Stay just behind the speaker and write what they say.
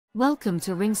Welcome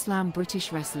to RINGSLAM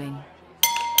British Wrestling.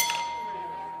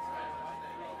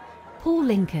 Paul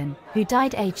Lincon, who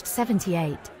died aged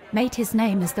 78, made his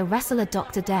name as the wrestler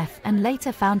Dr. Death and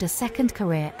later found a second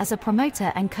career as a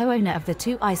promoter and co-owner of the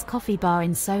Two Eyes Coffee Bar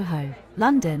in Soho,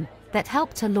 London, that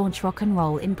helped to launch rock and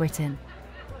roll in Britain.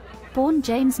 Born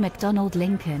James MacDonald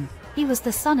Lincon, he was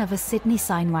the son of a Sydney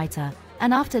signwriter,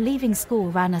 and after leaving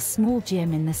school ran a small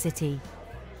gym in the city.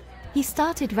 He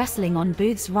started wrestling on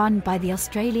booths run by the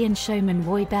Australian showman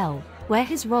Roy Bell, where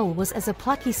his role was as a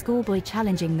plucky schoolboy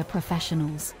challenging the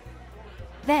professionals.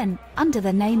 Then, under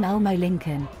the name Elmo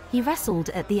Lincon, he wrestled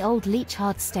at the old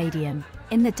Leachard Stadium,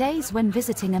 in the days when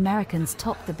visiting Americans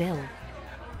topped the bill.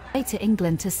 Away to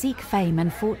England to seek fame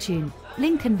and fortune,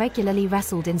 Lincon regularly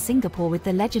wrestled in Singapore with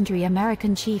the legendary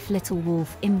American Chief Little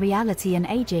Wolf. In reality, an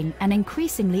aging and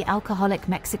increasingly alcoholic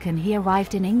Mexican, he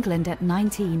arrived in England at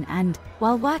 19 and,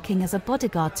 while working as a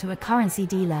bodyguard to a currency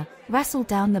dealer, wrestled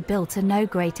down the bill to no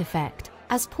great effect,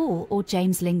 as Paul or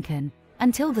James Lincon,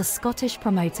 until the Scottish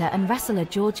promoter and wrestler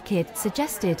George Kidd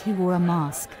suggested he wore a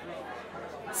mask.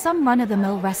 Some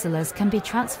run-of-the-mill wrestlers can be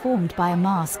transformed by a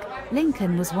mask.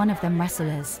 Lincon was one of them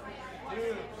wrestlers.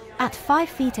 At 5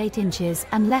 feet 8 inches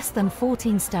and less than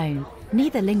 14 stone,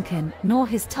 neither Lincon nor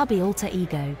his tubby alter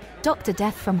ego, Dr.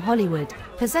 Death from Hollywood,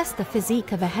 possessed the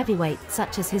physique of a heavyweight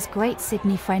such as his great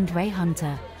Sydney friend Ray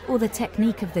Hunter, or the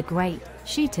technique of the great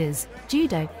shooters,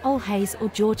 Judo, Ol Hayes or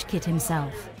George Kidd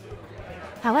himself.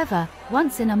 However,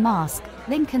 once in a mask,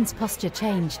 Lincoln's posture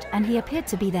changed and he appeared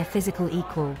to be their physical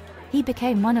equal. He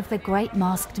became one of the great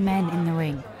masked men in the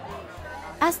ring.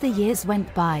 As the years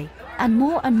went by, and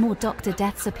more Dr.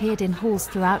 Deaths appeared in halls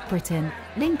throughout Britain,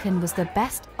 Lincon was the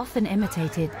best, often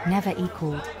imitated, never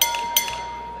equaled.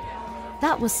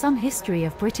 That was some history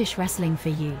of British wrestling for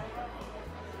you.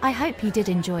 I hope you did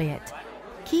enjoy it.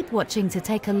 Keep watching to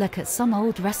take a look at some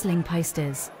old wrestling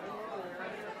posters.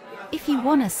 If you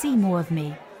wanna see more of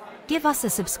me, give us a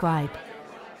subscribe.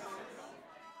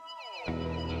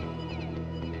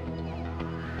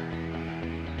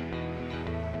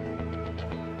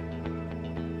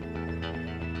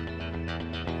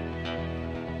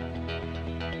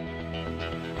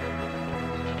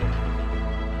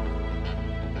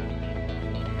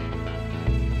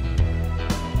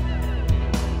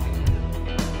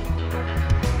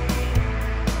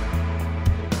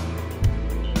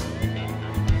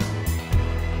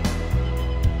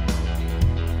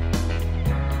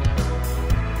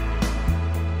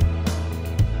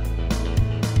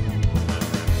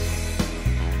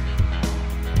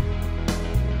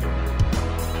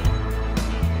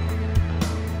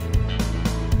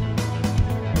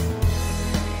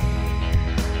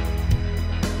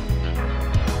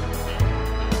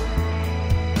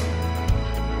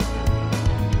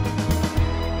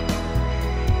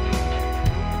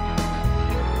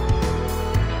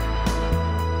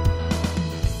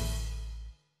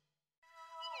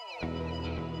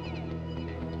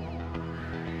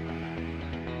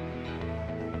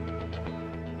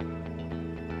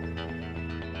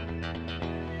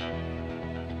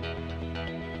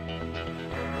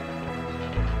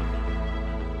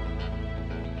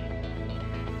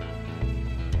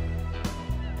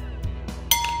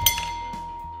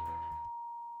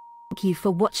 Thank you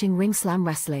for watching RINGSLAM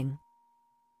Wrestling.